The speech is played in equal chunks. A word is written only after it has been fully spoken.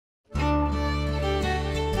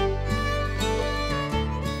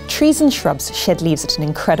Trees and shrubs shed leaves at an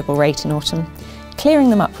incredible rate in autumn.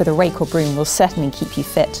 Clearing them up with a rake or broom will certainly keep you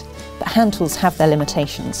fit, but hand tools have their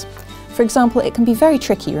limitations. For example, it can be very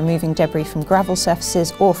tricky removing debris from gravel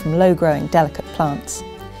surfaces or from low-growing, delicate plants.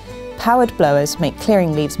 Powered blowers make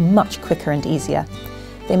clearing leaves much quicker and easier.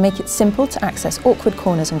 They make it simple to access awkward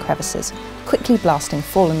corners and crevices, quickly blasting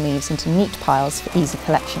fallen leaves into neat piles for easy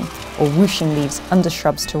collection, or whooshing leaves under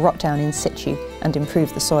shrubs to rot down in situ and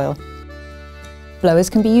improve the soil.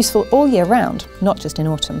 Blowers can be useful all year round, not just in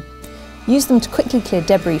autumn. Use them to quickly clear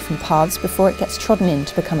debris from paths before it gets trodden in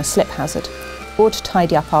to become a slip hazard, or to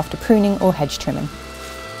tidy up after pruning or hedge trimming.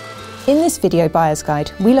 In this video buyer's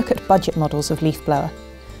guide, we look at budget models of leaf blower.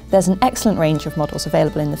 There's an excellent range of models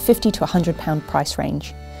available in the £50 to £100 price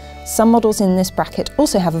range. Some models in this bracket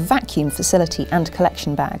also have a vacuum facility and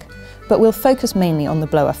collection bag, but we'll focus mainly on the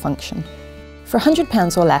blower function. For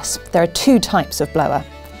 £100 or less, there are two types of blower: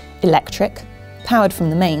 electric, powered from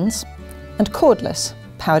the mains, and cordless,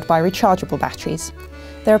 powered by rechargeable batteries.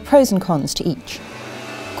 There are pros and cons to each.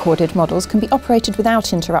 Corded models can be operated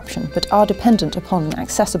without interruption, but are dependent upon an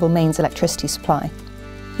accessible mains electricity supply.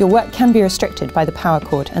 Your work can be restricted by the power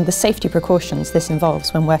cord and the safety precautions this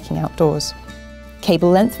involves when working outdoors. Cable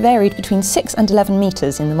length varied between 6 and 11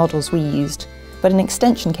 metres in the models we used, but an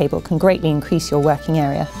extension cable can greatly increase your working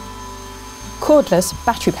area. Cordless,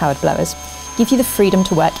 battery-powered blowers give you the freedom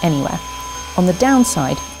to work anywhere. On the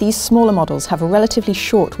downside, these smaller models have a relatively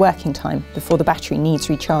short working time before the battery needs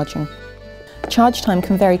recharging. Charge time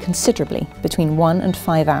can vary considerably, between 1 and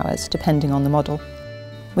 5 hours, depending on the model.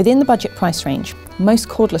 Within the budget price range, most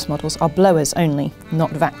cordless models are blowers only,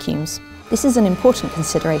 not vacuums. This is an important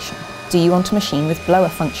consideration. Do you want a machine with blower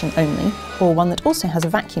function only, or one that also has a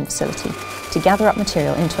vacuum facility to gather up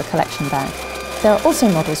material into a collection bag? There are also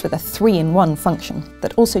models with a 3-in-1 function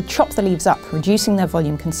that also chop the leaves up, reducing their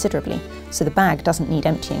volume considerably, so the bag doesn't need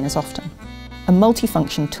emptying as often. A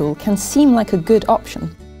multifunction tool can seem like a good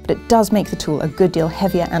option, but it does make the tool a good deal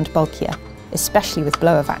heavier and bulkier, especially with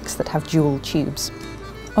blower vacs that have dual tubes.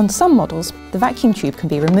 On some models, the vacuum tube can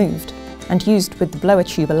be removed and used with the blower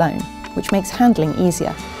tube alone, which makes handling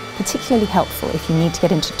easier, particularly helpful if you need to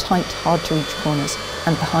get into tight, hard-to-reach corners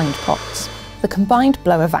and behind pots. The combined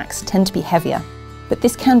blower vacs tend to be heavier, but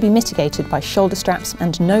this can be mitigated by shoulder straps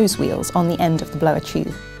and nose wheels on the end of the blower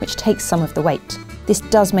tube, which takes some of the weight. This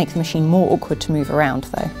does make the machine more awkward to move around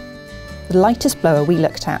though. The lightest blower we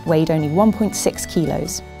looked at weighed only 1.6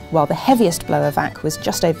 kilos, while the heaviest blower vac was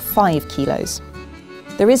just over 5 kilos.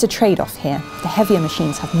 There is a trade-off here. The heavier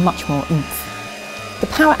machines have much more oomph. The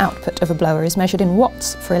power output of a blower is measured in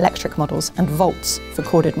watts for electric models and volts for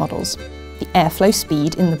corded models. The airflow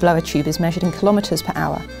speed in the blower tube is measured in kilometres per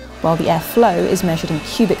hour, while the airflow is measured in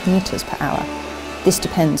cubic metres per hour. This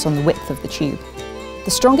depends on the width of the tube. The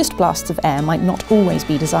strongest blasts of air might not always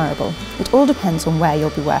be desirable. It all depends on where you'll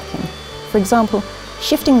be working. For example,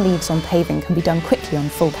 shifting leaves on paving can be done quickly on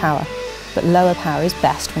full power, but lower power is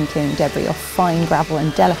best when clearing debris off fine gravel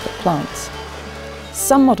and delicate plants.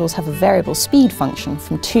 Some models have a variable speed function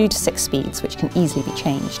from 2 to 6 speeds, which can easily be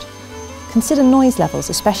changed. Consider noise levels,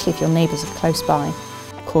 especially if your neighbours are close by.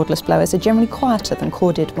 Cordless blowers are generally quieter than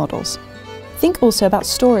corded models. Think also about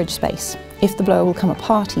storage space. If the blower will come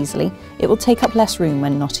apart easily, it will take up less room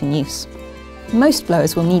when not in use. Most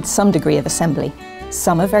blowers will need some degree of assembly.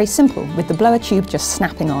 Some are very simple, with the blower tube just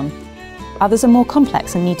snapping on. Others are more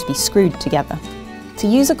complex and need to be screwed together. To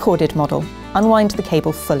use a corded model, unwind the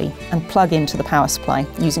cable fully and plug into the power supply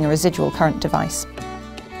using a residual current device.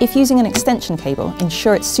 If using an extension cable,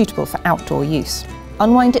 ensure it's suitable for outdoor use.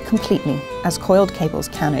 Unwind it completely, as coiled cables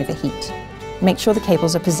can overheat. Make sure the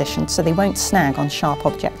cables are positioned so they won't snag on sharp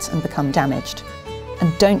objects and become damaged.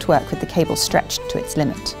 And don't work with the cable stretched to its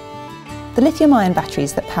limit. The lithium-ion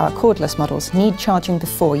batteries that power cordless models need charging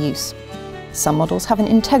before use. Some models have an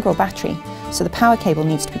integral battery, so the power cable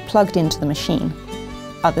needs to be plugged into the machine.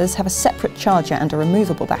 Others have a separate charger and a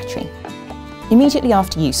removable battery. Immediately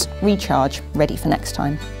after use, recharge, ready for next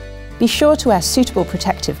time. Be sure to wear suitable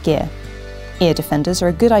protective gear. Ear defenders are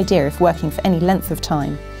a good idea if working for any length of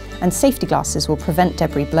time, and safety glasses will prevent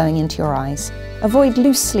debris blowing into your eyes. Avoid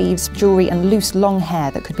loose sleeves, jewellery and loose long hair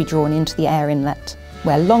that could be drawn into the air inlet.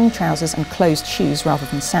 Wear long trousers and closed shoes rather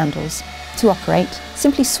than sandals. To operate,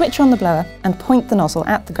 simply switch on the blower and point the nozzle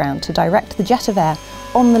at the ground to direct the jet of air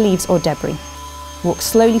on the leaves or debris. Walk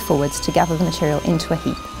slowly forwards to gather the material into a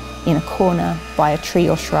heap, in a corner, by a tree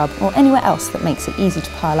or shrub, or anywhere else that makes it easy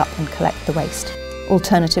to pile up and collect the waste.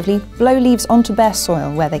 Alternatively, blow leaves onto bare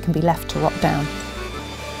soil where they can be left to rot down.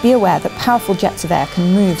 Be aware that powerful jets of air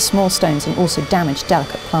can move small stones and also damage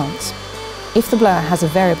delicate plants. If the blower has a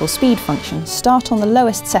variable speed function, start on the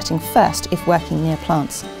lowest setting first if working near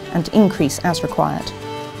plants, and increase as required.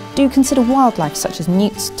 Do consider wildlife such as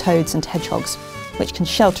newts, toads and hedgehogs, which can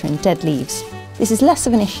shelter in dead leaves. This is less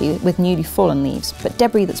of an issue with newly fallen leaves, but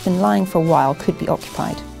debris that's been lying for a while could be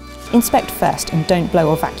occupied. Inspect first and don't blow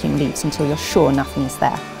or vacuum leaves until you're sure nothing is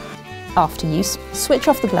there. After use, switch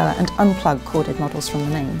off the blower and unplug corded models from the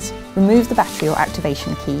mains. Remove the battery or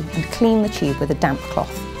activation key and clean the tube with a damp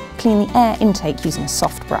cloth. Clean the air intake using a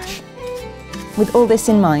soft brush. With all this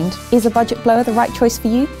in mind, is a budget blower the right choice for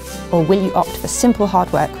you? Or will you opt for simple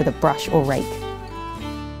hard work with a brush or rake?